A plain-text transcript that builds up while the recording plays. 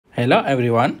Hello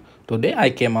everyone. Today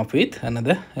I came up with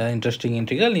another interesting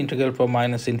integral from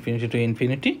minus infinity to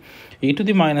infinity e to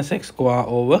the minus x square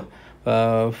over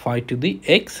 5 to the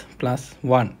x plus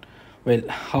 1. Well,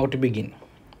 how to begin?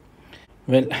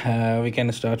 Well, we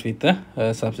can start with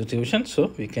the substitution.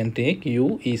 So we can take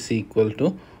u is equal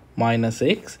to minus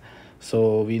x.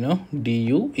 So we know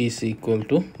du is equal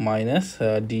to minus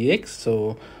dx.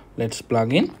 So let's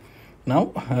plug in. Now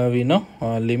we know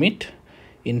limit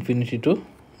infinity to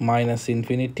minus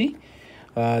infinity,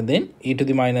 then e to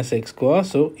the minus x square.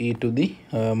 So e to the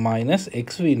minus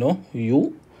x, we know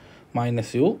u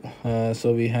minus u,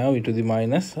 so we have e to the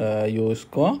minus u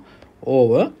square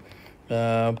over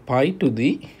pi to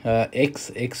the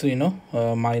x we know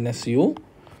minus u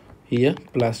here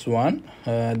plus 1,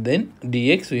 then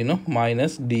dx we know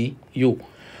minus du.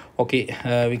 Okay,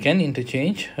 we can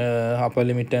interchange upper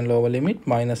limit and lower limit,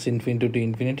 minus infinity to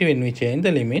infinity. When we change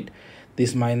the limit,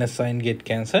 this minus sign get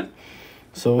cancelled.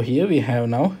 So here we have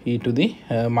now e to the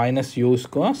minus u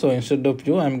square. So instead of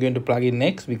u, I'm going to plug in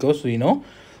x, because we know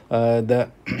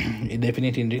the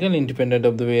definite integral independent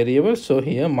of the variable. So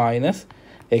here minus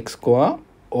x square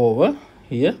over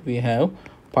here we have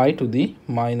pi to the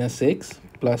minus x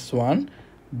plus 1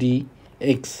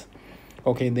 dx.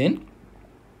 Okay, then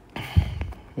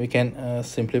we can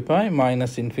simplify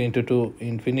minus infinity to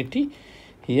infinity.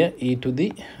 Here e to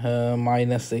the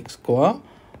minus x square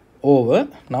over,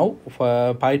 now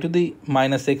for pi to the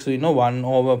minus x, we know 1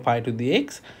 over pi to the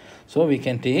x. So we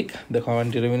can take the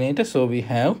common denominator. So we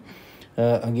have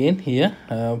again here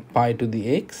pi to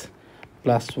the x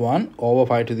plus 1 over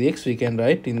pi to the x, we can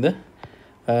write in the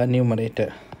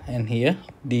numerator, and here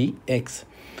dx.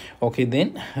 Okay,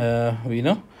 then we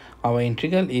know our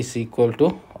integral is equal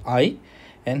to I,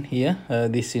 and here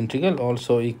this integral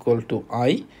also equal to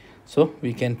I. So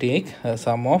we can take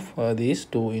sum of these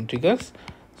two integrals.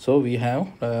 So we have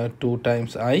 2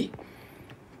 times I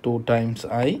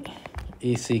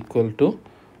is equal to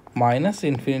minus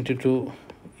infinity to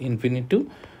infinity.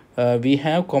 We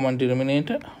have common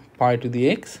denominator pi to the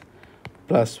x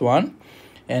plus 1,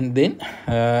 and then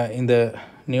in the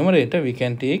numerator we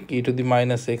can take e to the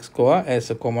minus x square as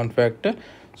a common factor.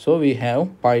 So we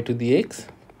have pi to the x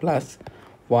plus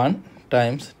 1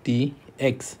 times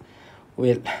dx.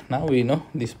 Well, now we know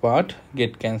this part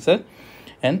get cancelled,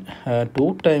 and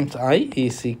 2 times I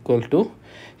is equal to,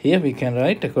 here we can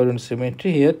write according to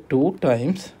symmetry, here 2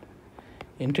 times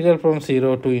integral from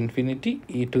 0 to infinity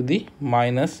e to the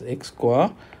minus x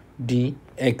square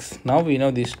dx. Now we know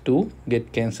these two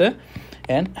get cancelled,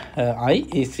 and I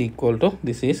is equal to,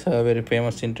 this is a very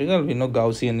famous integral, we know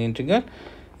Gaussian integral,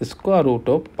 square root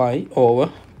of pi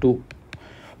over 2.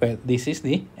 Well, this is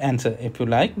the answer. If you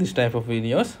like this type of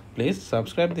videos, please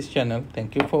subscribe this channel.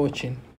 Thank you for watching.